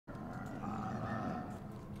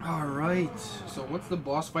Alright, so what's the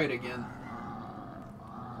boss fight again?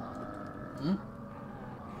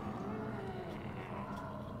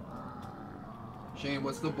 Shane,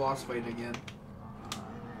 what's the boss fight again?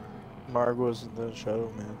 Margot's the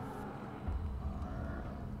Shadow Man.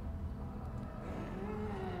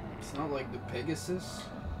 It's not like the Pegasus?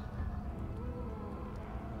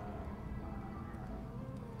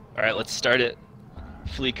 Alright, let's start it.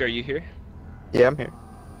 Fleek, are you here? Yeah, I'm here.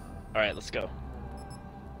 Alright, let's go.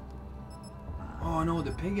 Oh no,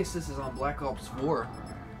 the Pegasus is on Black Ops 4.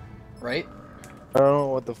 Right? I don't know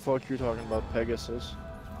what the fuck you're talking about, Pegasus.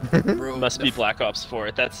 Bro, Must be Black Ops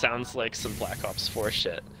 4. That sounds like some Black Ops 4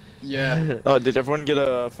 shit. Yeah. Oh, did everyone get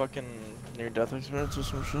a fucking near-death experience or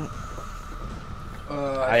some shit?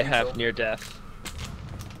 I have near death.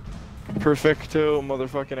 Perfecto,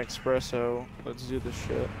 motherfucking espresso. Let's do this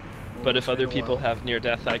shit. But if other people have near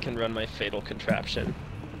death, I can run my fatal contraption.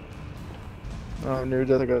 Oh,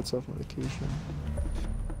 near-death, I got self-medication.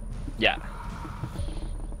 Yeah.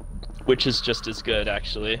 Which is just as good,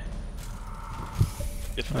 actually.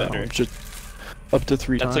 If better. Just up to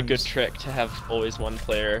 3 times. That's a good trick, to have always one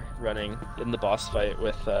player running in the boss fight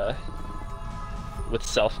with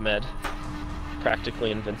self-med. Practically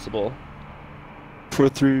invincible. For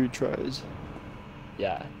 3 tries.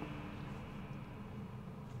 Yeah.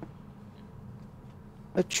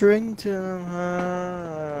 I drink till I'm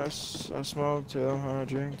high, I smoke till I'm high, I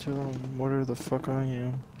drink till I'm whatever the fuck I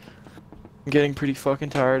am. I'm getting pretty fucking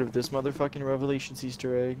tired of this motherfucking Revelations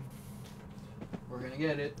Easter egg. We're gonna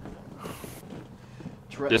get it.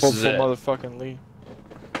 This is it. Motherfucking Lee.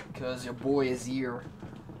 Because your boy is here.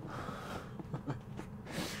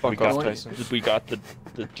 Fuck off, Tyson. We got the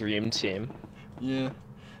dream team. Yeah.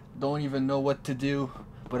 Don't even know what to do,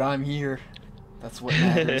 but I'm here. That's what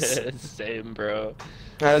matters. Same, bro.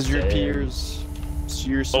 As your Same. peers.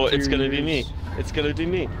 Oh, it's gonna be me. It's gonna be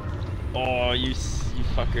me. Oh, you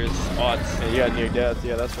fuckers. Oh, it's... Yeah, you got near death.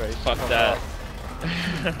 Yeah, that's right. Fuck that.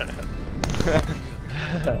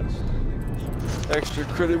 Extra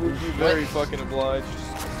credit would be very fucking obliged.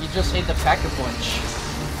 You just ate the Pack-a-Punch.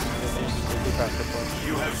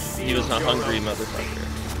 He was a hungry motherfucker.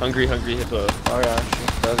 Hungry hippo. Oh yeah, actually.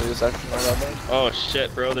 That is actually not that bad. Oh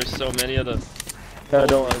shit, bro, there's so many of them. Yeah,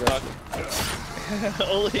 don't worry.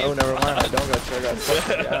 Holy Oh, never mind. I don't got you. I got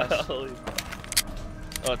fucking ass. Holy...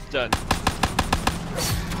 Oh, it's done.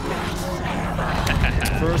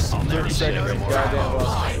 First, 30 seconds. Right. Goddamn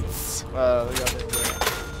well.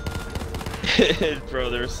 Bro,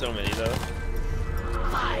 there's so many though.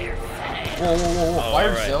 Whoa, Oh,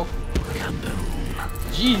 fire right. cell.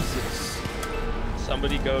 Jesus.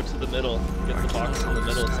 Somebody go to the middle. Get the box in the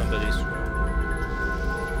middle, somebody.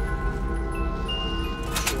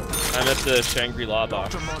 I'm at the Shangri-La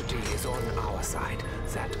box. Dr. Monty is on our side,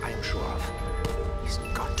 that I'm sure of. He's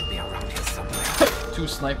got to be around here somewhere. 2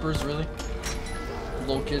 snipers, really?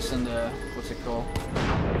 Locust and the... what's it called?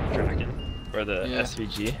 Dragon. Or the Yeah.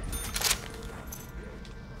 SVG.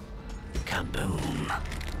 Kaboom.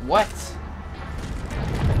 What?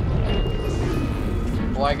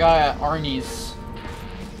 Oh, I got Arnie's.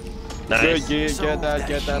 Nice. Good, So get that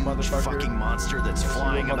huge motherfucker. fucking monster that's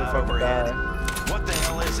flying about Motherfucker overhead. die. What the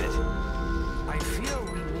hell is it? I fear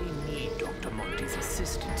we may need Dr. Monty's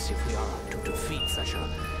assistance if we are to defeat such a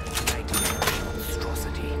nightmarish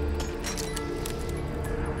monstrosity.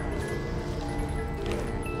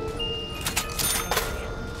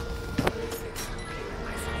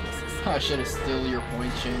 I should have steal your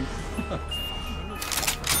point, Shane.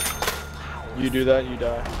 You do that, you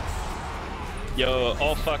die. Yo,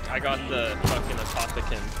 oh fuck, I got the fucking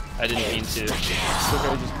Apothecon. I didn't mean to. It's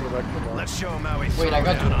okay, just put it back in the box. Let's show him how we Wait, throw I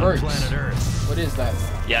got down 2 on perks. planet Earth. What is that?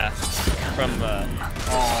 Yeah, from Oh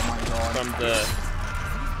my god. from the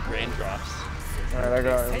raindrops. Alright, I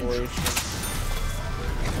got Revelation.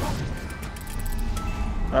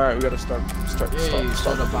 Alright, we gotta start Yay,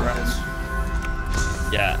 soda fountain.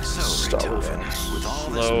 Yeah. So, Stop Richtofen, it. with all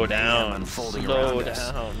Slow this mayhem down. unfolding Slow around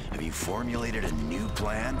us, down. have you formulated a new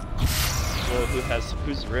plan? Well,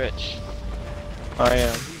 who's rich? I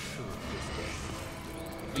am.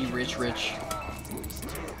 Be rich. Rich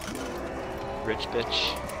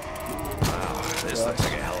bitch. Wow, this looks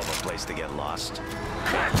like a hell of a place to get lost.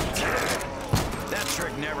 That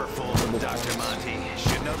trick never fooled with Dr. Monty.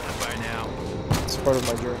 Should know that by now. It's part of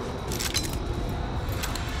my journey.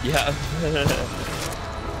 Yeah.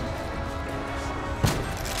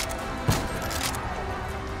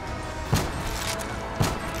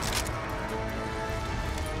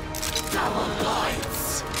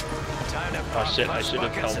 Time to Oh shit, I punch should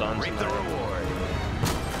have buckets held on and to reap the my reward.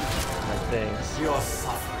 things. Your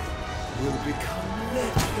suffering will become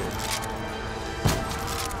legend.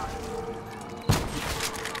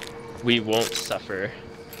 We won't suffer.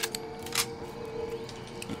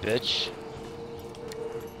 You bitch.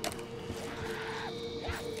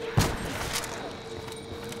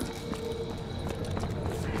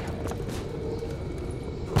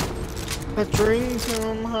 I drink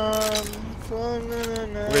some hard.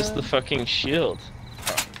 Where's the fucking shield?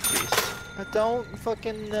 Oh, please. I don't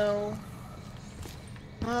fucking know.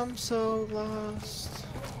 I'm so lost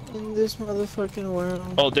in this motherfucking world.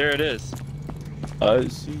 Oh, there it is. I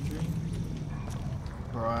see dreams.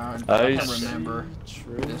 Bro, I I can't remember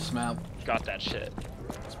this map. Got that shit.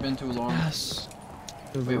 It's been too long. Yes.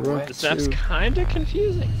 Wait, what? This map's kinda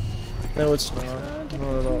confusing. No, it's not. Not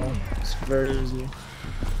at all. It's very easy.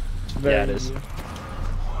 It's very Yeah, it is. easy.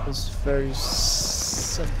 It's very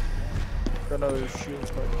simple. Got another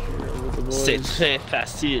shield right here with the boys. C'est très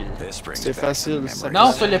facile. This brings C'est back facile, some c'est-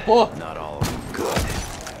 Non, memories. fais-les pas! Not all of them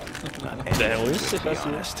good. Not any Ben of oui, them, c'est to be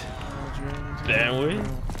facile. honest. Ben oui.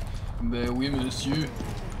 Ben oui, monsieur.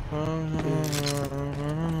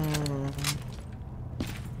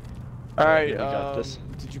 Alright, We got this.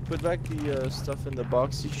 did you put back the stuff in the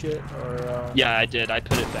boxy shit, or Yeah, I did. I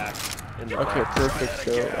put it back. In the Okay, box. perfect.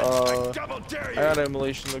 So, Double dare I got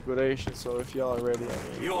emulation liquidation, so if y'all are ready,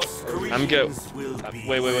 I mean, Your I'm good. screams will be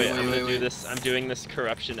Wait. I'm Wait, gonna do wait. this. I'm doing this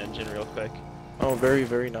corruption engine real quick. oh, very,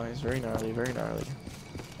 very nice, very gnarly, very gnarly.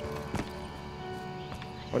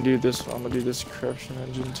 I'm gonna do this corruption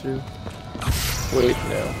engine too. Wait,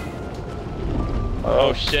 no.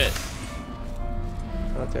 Oh shit.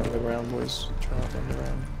 Not the underground, boys. Try not the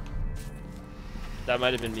underground. That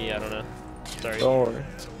might have been me. I don't know. Sorry. Don't worry.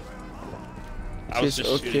 I was It's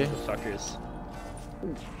just okay. shooting the fuckers.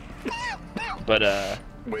 But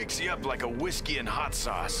Wakes you up like a whiskey and hot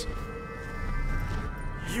sauce.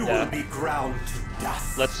 You Yeah. will be ground to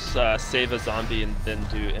dust. let's save a zombie and then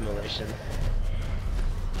do immolation.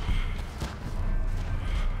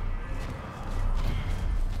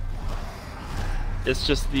 It's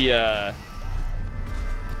just the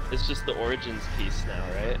origins piece now,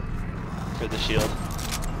 right? For the shield.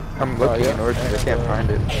 I'm looking yeah. in Origins, I can't find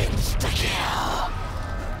it.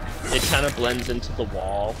 It kind of blends into the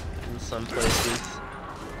wall in some places.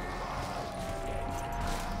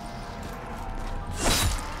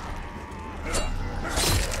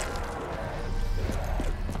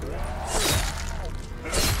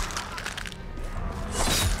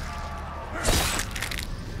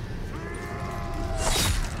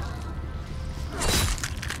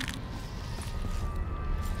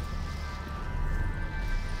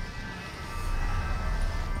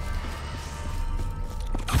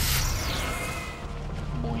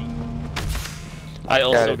 I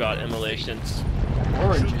also got immolation.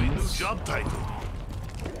 Origins. Job title.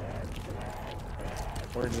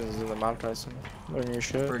 Origins is in the map, Tyson. Learn your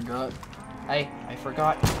shit. Forgot. Hey, I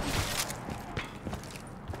forgot.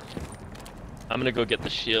 I'm gonna go get the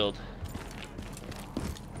shield.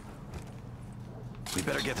 We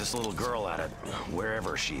better get this little girl out of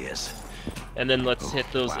wherever she is. And then let's hit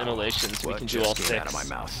those Wow. immolations. We What can do just all came 6. out of my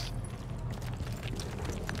mouth.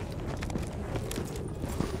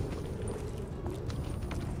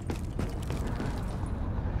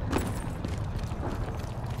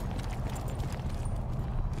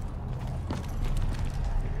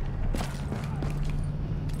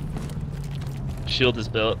 Shield is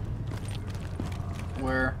built.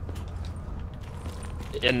 Where?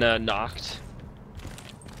 In knocked.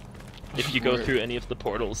 If you go Where? through any of the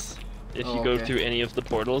portals. If Oh, you go okay. through any of the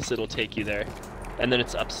portals, it'll take you there. And then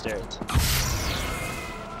it's upstairs.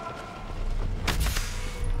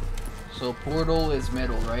 So portal is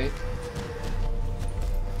metal, right?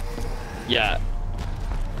 Yeah.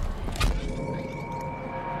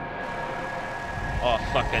 Oh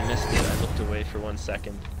fuck, I missed it. I looked away for 1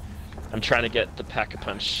 second. I'm trying to get the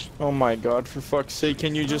pack-a-punch. Oh my god, for fuck's sake,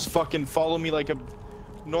 can you just fucking follow me like a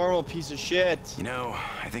normal piece of shit? You know,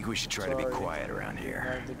 I think we should try to be Sorry. quiet around I here.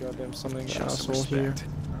 have the goddamn something Show some asshole here. respect.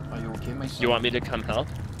 Are you okay, my son? You want me to come help?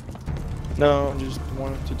 No, I just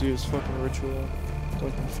wanted to do his fucking ritual. So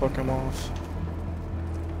I can fuck him off.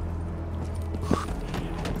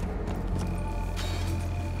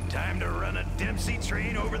 Time to run a Dempsey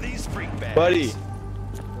train over these freak bags. Buddy!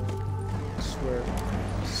 I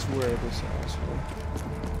swear this asshole.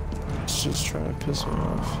 He's just trying to piss me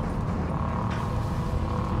off.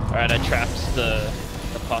 Alright, I trapped the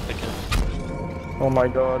apothecant. Oh my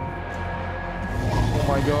god. Oh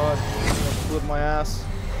my god. I'm gonna flip my ass.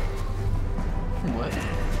 What?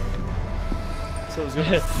 So he's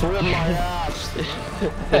gonna flip my ass.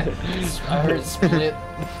 I heard split.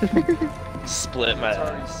 Split my It's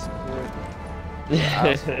already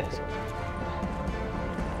ass. split.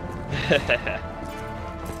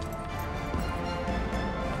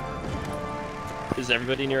 Is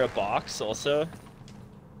everybody near a box also?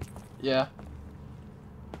 Yeah.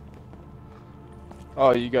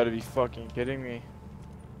 Oh, you gotta be fucking kidding me.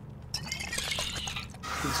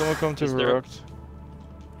 Can someone come to Is there- Verrucht?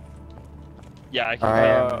 Yeah, I can. I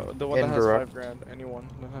am The one that in has Verrucht. 5 grand. Anyone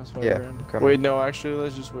that has 5 Yeah, grand. coming. Wait, no, actually,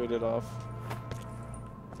 let's just wait it off.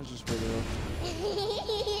 Let's just wait it off.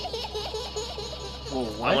 Whoa,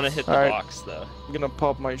 what? I want to hit the Alright. box though. I'm gonna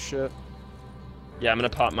pop my shit. Yeah, I'm gonna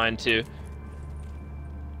pop mine too.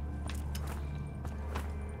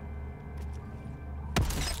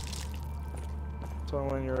 Tell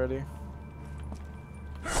me when you're ready.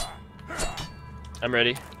 I'm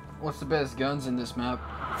ready. What's the best guns in this map?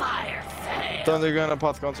 Fire sale. Thunder gun,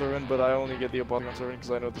 Apothecon Servant, but I only get the Apothecon Servant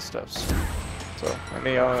because I know the steps. So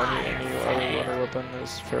any other runner weapon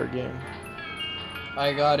is fair game.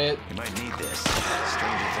 I got it. You might need this.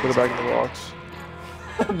 Stranger Put it things back in the box.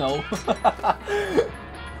 No.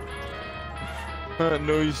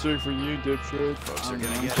 No Easter egg for you, dipshit. folks are I'm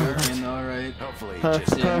gonna get hurt. joking, alright. Hopefully,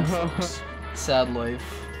 just Yeah. folks. Sad life.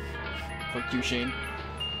 Fuck you, Shane.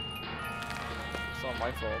 It's not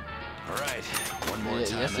my fault. All right, one more Yeah,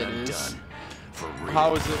 time yes, and it I'm is. done. For real.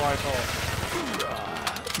 How is it my fault?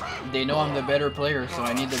 They know I'm the better player, so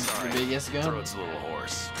I need the biggest gun. Throat's a little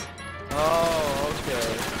hoarse. Oh, okay.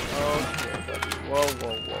 Okay, buddy. Whoa,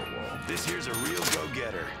 whoa, whoa, whoa. This here's a real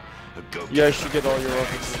go-getter. A go-getter. You guys should get all your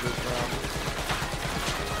weapons in this round.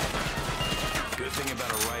 Good thing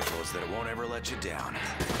about a rifle is that it won't ever let you down.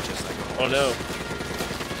 Just like a horse. Oh no.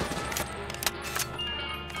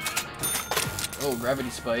 Oh, gravity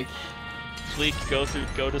spike. Fleek, go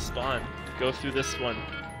to spawn. Go through this one.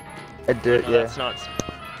 I did, No, yeah. that's not.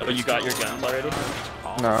 Oh, you got your guns already?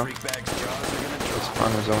 All No. the freak bags' jaws are gonna drop.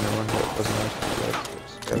 Spawn was the only one that wasn't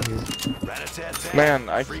nice. Rat-a-tat-tat. Man,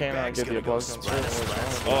 I Freak cannot bag's get the gonna go Apothecon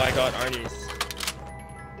splat-a-splat. Oh, I got Arnie's.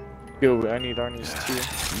 Yo, I need Arnie's too.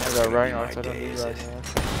 I got Ragnarok, I don't need days. Ragnarok.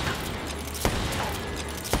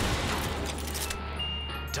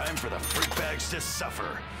 Time for the freak bags to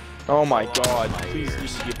suffer. Oh my Fall god, off my please give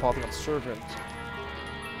ears. me the Apothecon Servant.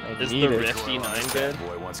 I Is need the it. Rift E9 good?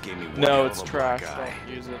 Boy once gave me one No, hell it's of a black trash. eye.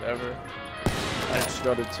 Don't use it ever. I just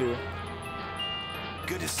got it too.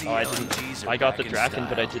 Good to see Oh, I LMGs didn't. are I got back the in Draken,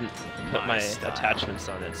 but I style. didn't put my style. attachments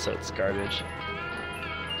on it, so it's garbage.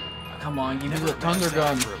 Come on, give me Never the a bad thunder time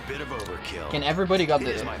gun. for a bit of overkill. Can everybody It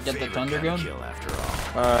is my get the favorite thunder kind of gun? kill after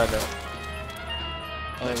all. No.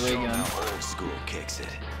 Oh, Let's ray show 'em gun. how old school kicks it.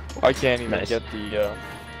 I can't even Nice. get the,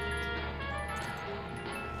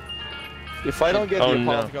 If I don't get Oh, the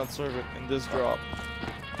no. Apothecon Servant in this drop,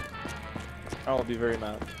 I will be very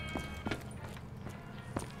mad.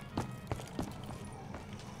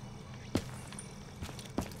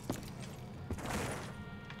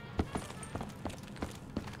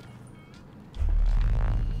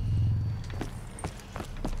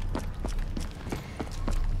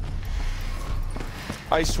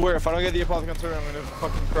 I swear, if I don't get the Apothecon Servant, I'm gonna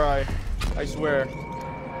fucking cry. I swear.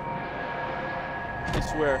 I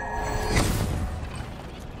swear.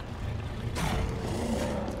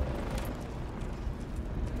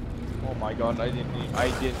 Oh my god, I did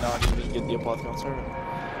not even get the Apothecon Servant.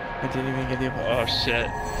 I didn't even get the Apothecon. Oh shit.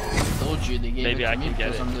 I told you they gave Maybe it to I me can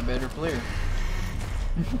get because it. I'm the better player.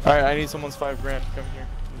 Alright, I need someone's 5 grand. Come here.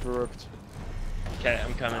 Verrucht. Okay,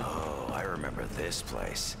 I'm coming. Oh, I remember this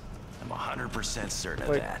place. I'm 100% certain of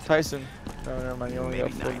Wait, that. Tyson. No, never mind. You only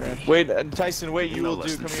got Maybe 4 grand. 90. Wait, Tyson, wait. You No will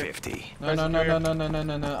less do. than Come here. 50. No, no, Tyson, no, come no, here. no, no,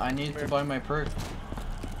 no, no, no. I need Come to here. buy my perk.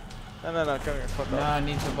 No, come here. Fuck Nah, off. I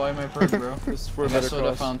need to buy my perk, bro. This is for a I got better soda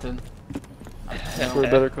cause. fountain. For a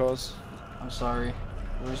better cause. I'm sorry.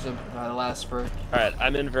 Where's the last perk? Alright,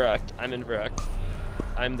 I'm in Verrucht.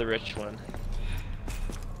 I'm the rich one.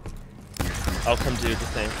 I'll come do the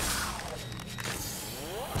thing.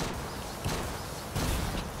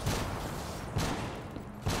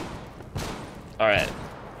 Alright.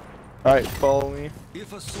 Alright, follow me.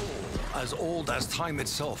 If a soul as old as time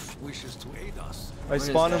itself wishes to aid us, I is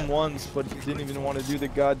spawned him that? once, but he didn't even want to do the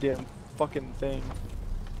goddamn fucking thing.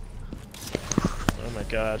 Oh my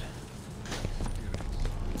god.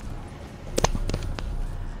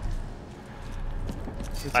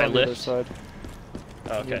 It's I on the other lift? side.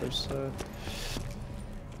 Oh, On the okay. other side.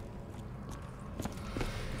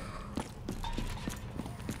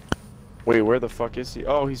 Wait, where the fuck is he?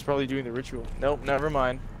 Oh, he's probably doing the ritual. Nope, never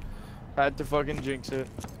mind. Had to fucking jinx it.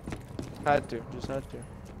 Had to, just had to.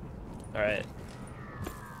 Alright.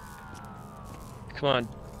 Come on,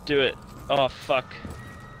 do it. Oh fuck.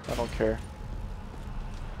 I don't care.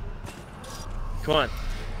 Come on.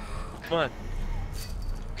 Come on.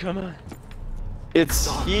 Come on. It's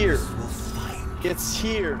here. It's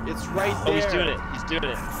here. It's right Oh, there. he's doing it. He's doing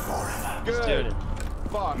it. He's doing it.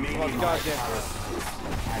 fuck. Oh, goddamn.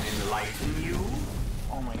 And enlighten you?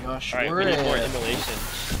 Oh my gosh. Alright, we need more immolation.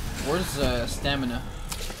 Where's stamina?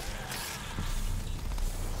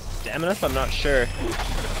 Stamina? I'm not sure.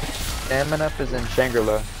 Stamina is in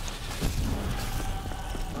Shangri-La.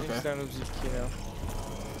 Okay. Stamina's in Kino.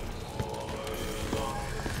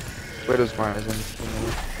 Widow's Mine is in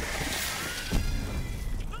Kino.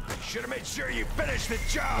 Should have made sure you finished the I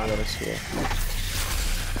job. gotta see it.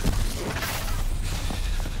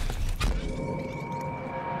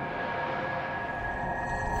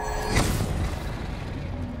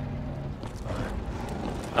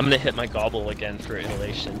 I'm gonna hit my gobble again for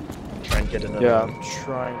immolation. Try and get another Yeah, one. I'm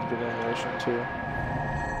trying to get immolation too.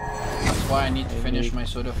 That's why I need to finish my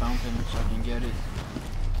soda fountain so I can get it.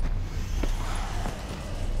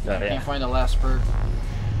 Oh, I yeah. can't find the last perk.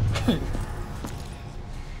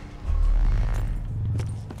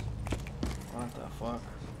 What the fuck?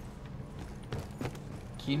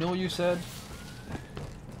 Kino, you said?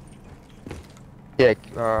 Yeah,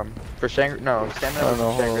 for Shangri, no, I Stamina don't was know.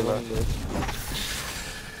 in Hold Shangri-La. on, let me look.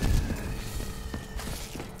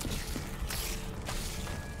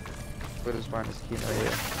 Widow's Mine is Kino,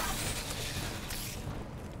 yeah.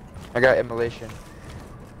 I got immolation.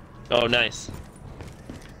 Oh, nice.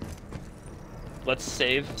 Let's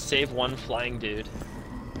save one flying dude.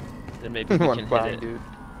 Then maybe we One can hit flying it. dude.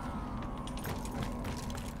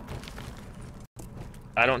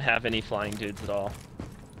 I don't have any flying dudes at all.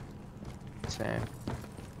 Same.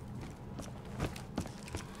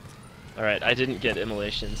 Alright, I didn't get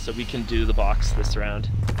immolation, so we can do the box this round.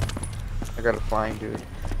 I got a flying dude.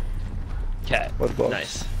 Cat. What box?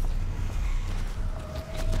 Nice.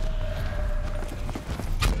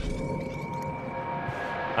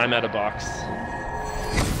 I'm at a box.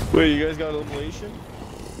 Wait, you guys got immolation?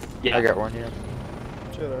 Yeah, I got one, yeah.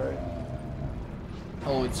 Shit, alright.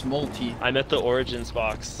 Oh, it's multi. I'm at the Origins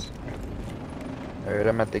box. Alright,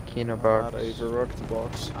 I'm at the Kino box. I overrocked the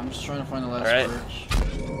box. I'm just trying to find the last Alright. perk.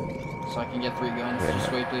 So I can get 3 guns. Yeah.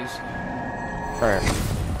 Just wait, please. Alright.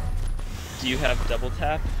 Do you have double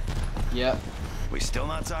tap? Yep. We still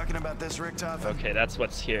not talking about this, Richtofen? Okay, that's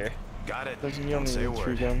what's here. Got it. Doesn't you Don't only say a need 3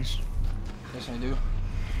 word. guns? Yes, I do.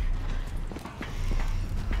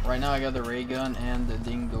 Right now I got the ray gun and the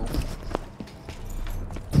dingo.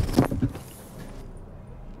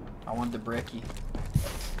 I want the brekkie.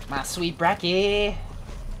 My sweet brekkie!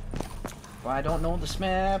 If I don't know this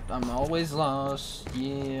map, I'm always lost.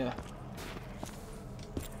 Yeah.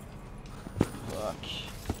 Fuck.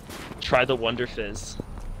 Try the Wonder Fizz.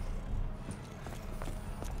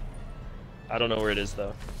 I don't know where it is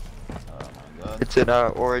though. Oh my god. It's in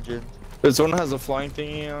Origin. This one has a flying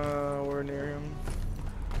thingy, we're near him.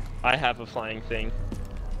 I have a flying thing.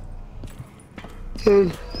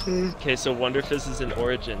 Okay, so Wonder Fizz is in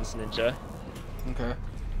Origins, Ninja. Okay.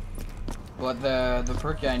 But the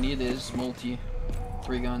perk I need is multi.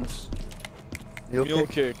 3 guns. Mule Mule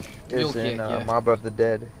Kick kick. Mule is Kick, in yeah. Mob of the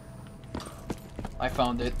Dead. I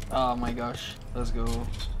found it. Oh my gosh. Let's go.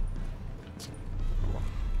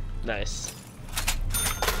 Nice.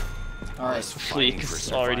 Alright. This fighting Fleek's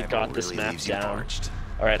for already survival got this really map leaves you down. parched.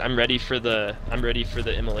 Alright, I'm ready for the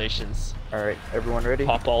immolations. Alright, everyone ready?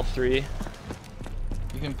 Pop all 3.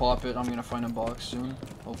 You can pop it. I'm gonna find a box soon.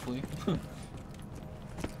 Hopefully.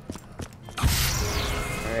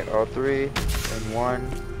 Alright, all 3. And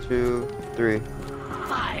 1, 2, 3.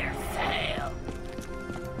 Fire fail.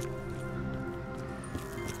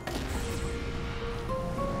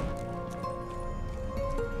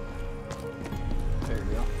 There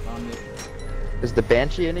we go. Found it. Is the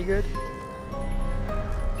Banshee any good?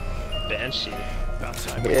 Banshee. About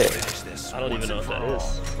time we Yeah. finish this. I don't once even know and what for that all.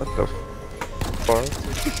 is. What the fuck?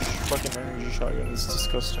 Fucking energy shotgun is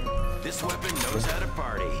disgusting. This weapon knows how to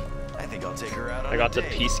party. I think I'll take her out on I got a the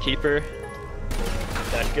date. Peacekeeper.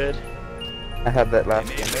 That good? I had that They last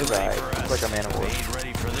made game. me They're ready right. for It's us. like a man of war. They ain't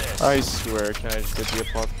ready for this. I swear, can I just get the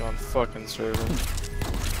popcorn fucking server?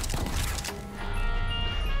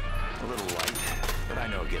 A little light, but I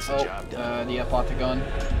know it gets the Oh, job done. the Apotagon.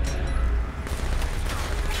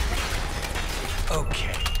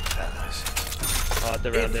 Okay, fellas. Odd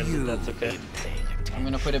the round ended, that's okay. I'm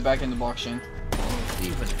gonna put it back in the box, Shane.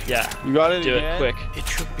 Even if Yeah, You got it do again? it quick. it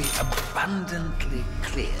should be abundantly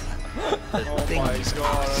clear. The Oh my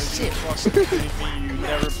god, are you sick. fucking kidding me? You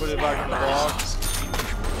never put it back in the box?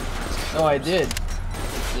 No, I did.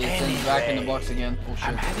 It's in back in the box again. Oh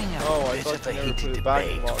I'm shit. having a Oh, I bit thought of a you never heated put it back in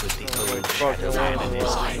debate the box. with the I was old like, fuck, shadows I on wanted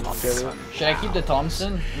this to island. get it. Should I keep the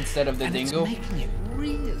Thompson instead of the And it's Dingo? making it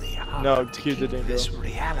really hard No, to keep the Dingo. this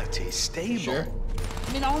reality stable. Sure.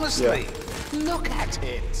 I mean, honestly, look at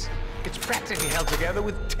it. It's practically held together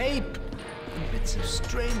with tape. bits of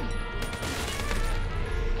string.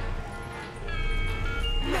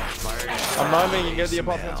 I'm not making get the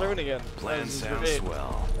apartment servant again. Plan That is sounds great.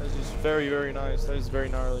 swell. That is just very, very nice. That is very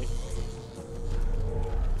gnarly.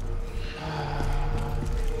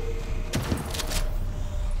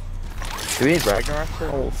 Do we need Ragnarok? I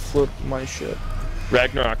will flip my shit.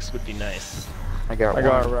 Ragnaroks would be nice. I got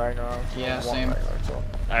Ragnarok. Yeah, I want same. Ragnarok, so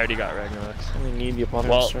I already got Ragnaroks. I only need the apartment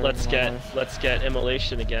Well, servant in my life. let's get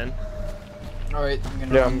immolation again. Alright, I'm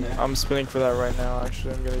gonna Yeah, run there. I'm spinning for that right now.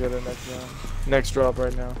 Actually, I'm gonna get it next drop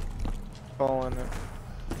right now. Following it.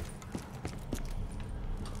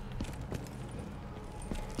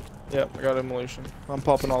 Yep, I got immolation. I'm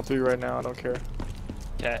popping all 3 right now. I don't care.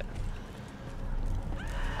 Okay.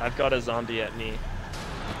 I've got a zombie at me.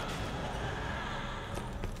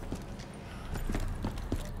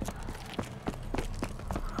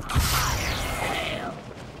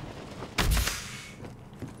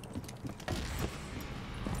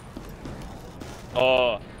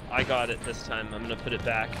 Oh, I got it this time. I'm gonna put it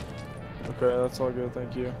back. Okay, that's all good.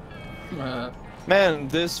 Thank you. Uh, Man,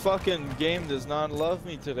 this fucking game does not love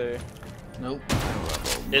me today. nope.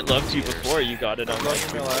 It loved you before you got it on like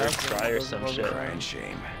Loved me your last first time, try or doesn't some love me shit. right. Crying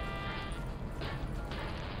shame.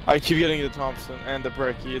 I keep getting the Thompson and the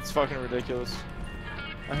Brecky. It's fucking ridiculous.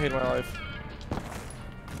 I hate my life.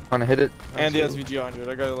 Wanna hit it? And the SVG 100.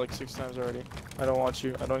 I got it like 6 times already. I don't want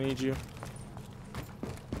you. I don't need you.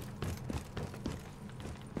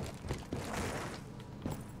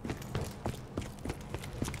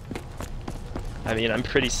 I mean, I'm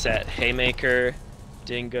pretty set. Haymaker,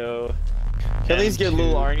 Dingo. Can these get M2.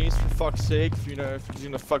 little Arnie's for fuck's sake? If you're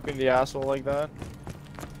gonna fuck me in the asshole like that.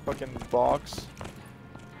 Fucking box.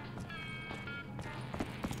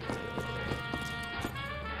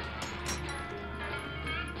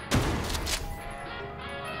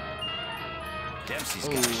 Dempsey's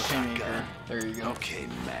Oh, got a haymaker. shotgun. There you go. Okay,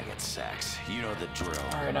 maggot sacks. You know the drill.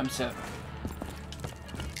 Alright, I'm set.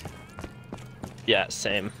 Yeah,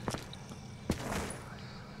 same.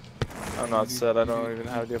 I'm not set. I don't even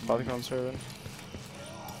have the Apothecon servant.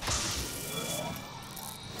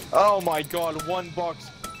 Oh my god, 1 box.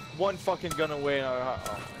 1 fucking gun away. Oh.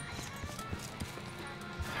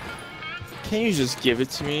 Can you just give it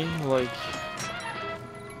to me? Like.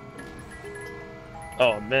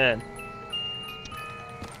 Oh man.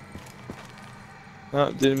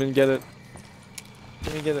 No, didn't even get it.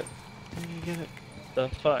 Didn't even get it. Didn't even get it. The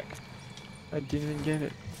fuck? I didn't even get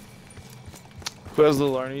it. Who has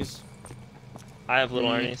little Arnie's? I have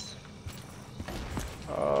little Me. Arnie's.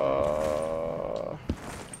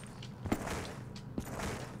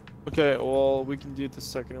 Okay, well, we can do the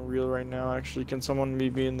second reel right now, actually. Can someone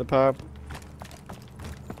meet me in the pap?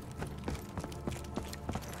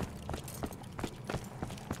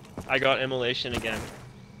 I got immolation again.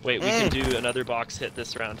 Wait, we can do another box hit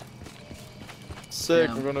this round. Sick,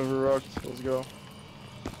 Yeah. we're gonna Verruct. Let's go.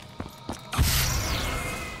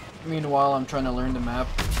 Meanwhile, I'm trying to learn the map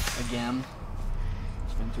again.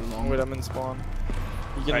 It's been too long. Wait, I'm in spawn.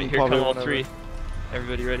 You can Alright, here pop come it all whenever. 3.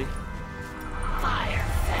 Everybody ready? Fire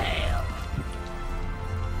sale.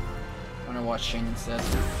 I'm gonna watch Shane instead.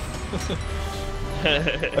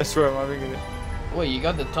 I swear, I'm not even gonna. Wait, you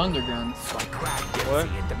got the Thunder gun. So I grabbed Dempsey What?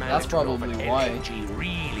 and demanded That's to know probably what why. LNG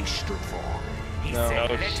really stood for. He No.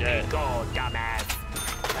 said, Oh, "Let shit. me go,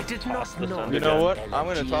 dumbass." I did Toss not the know. Thunder You gun. know what? I'm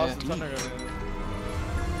gonna toss Yeah. the Thunder gun.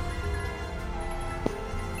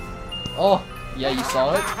 Oh, yeah, you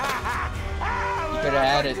saw it? You could have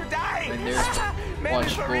had it right there.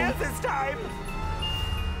 Watch, boom. This time.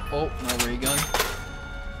 Oh, no ray gun.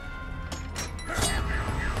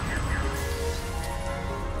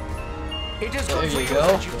 It is There good for you you go.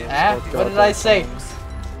 that you didn't Ah, go what did I say?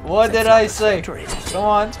 What did I say? Come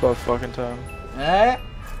on. It's about fucking time. Eh?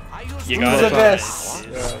 I used You to got Who's it. the best?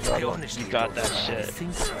 Yeah, I got I it. honestly You got don't that know how to shit.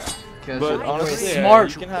 think. Because But you're honestly, yeah, smart.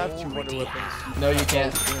 you can have 2 wonder weapons. No, you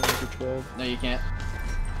can't. 12. No, you can't.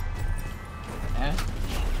 Eh?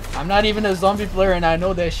 I'm not even a zombie player and I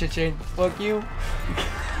know that shit, Shane. Fuck you.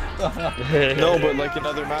 No, but like in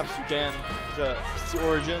other maps you can. It's the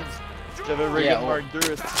Origins. You have a rig Yeah, and well- Mark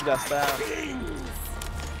Durst, that staff.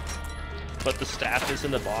 But the staff is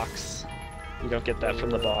in the box. You don't get that from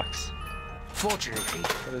the box. Fortunately,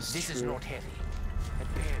 That is this is true. not heavy. I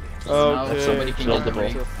barely have So now Okay. somebody can get the Buildable.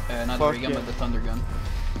 rig. Not the ray gun, but the Thunder gun.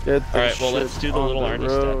 Get the Alright, well, let's shit do the on little Arnie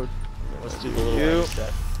road. Let's do the little You. Arnie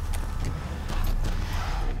step.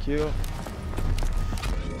 Thank you.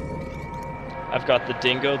 I've got the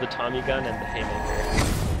Dingo, the Tommy gun, and the Haymaker.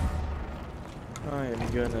 I am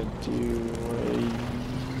gonna do a...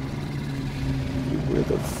 Where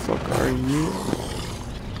the fuck are you?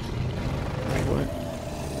 What?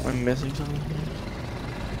 Am I missing something here?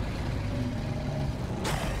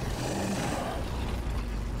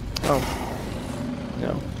 Oh.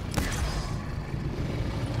 No.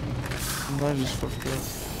 I just fucked up.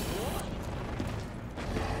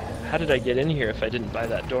 How did I get in here if I didn't buy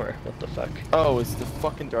that door? What the fuck? Oh, it's the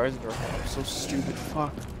fucking Darzen door. I'm so stupid.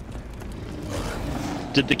 Fuck.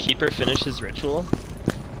 Did the keeper finish his ritual?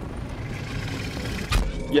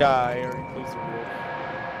 Yeah, I already closed the roof.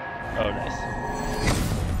 Oh, nice.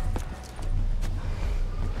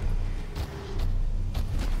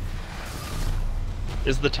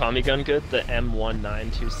 Is the Tommy gun good? The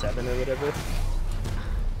M1927 or whatever?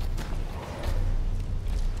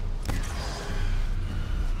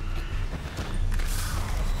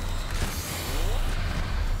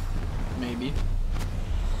 Maybe.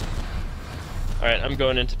 Alright, I'm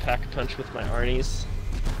going into Pack-a-Punch with my Arnie's.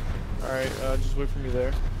 Alright, just wait for me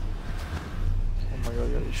there. Oh my god,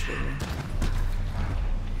 I gotta shit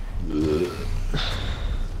me.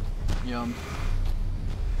 Yum.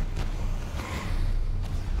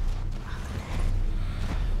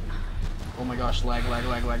 Oh my gosh, lag, lag,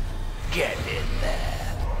 lag, lag. Get in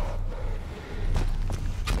there.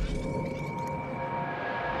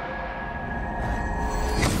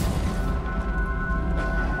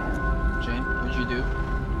 Jane, what'd you do?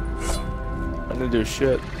 I didn't do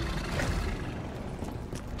shit.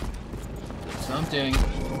 Something.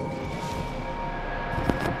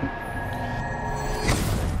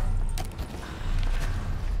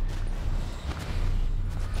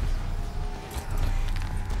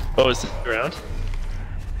 Oh, is it around?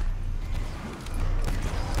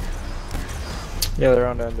 Yeah, they're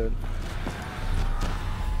on ended.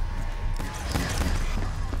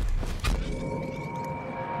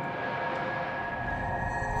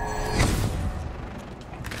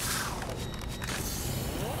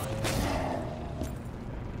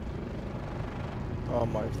 Oh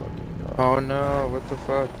my fucking god. Oh no, what the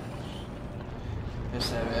fuck?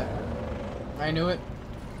 Just have it. I knew it.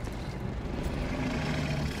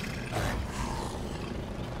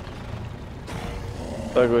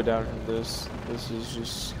 If I go down from this is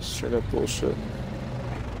just straight up bullshit.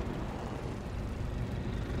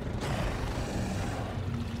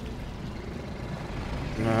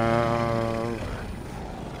 No.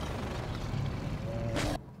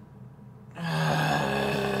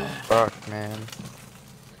 Fuck, man.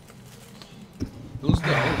 Who's the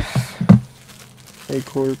host? Hey,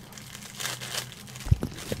 Corp.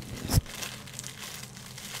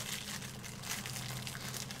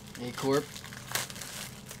 A Corp.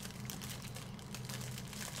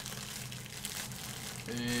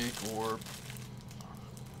 A Corp.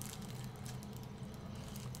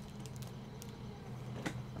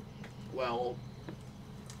 Well,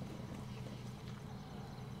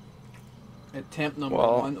 attempt number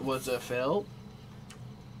one was a fail.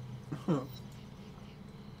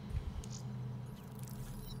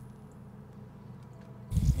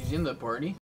 He's in the party.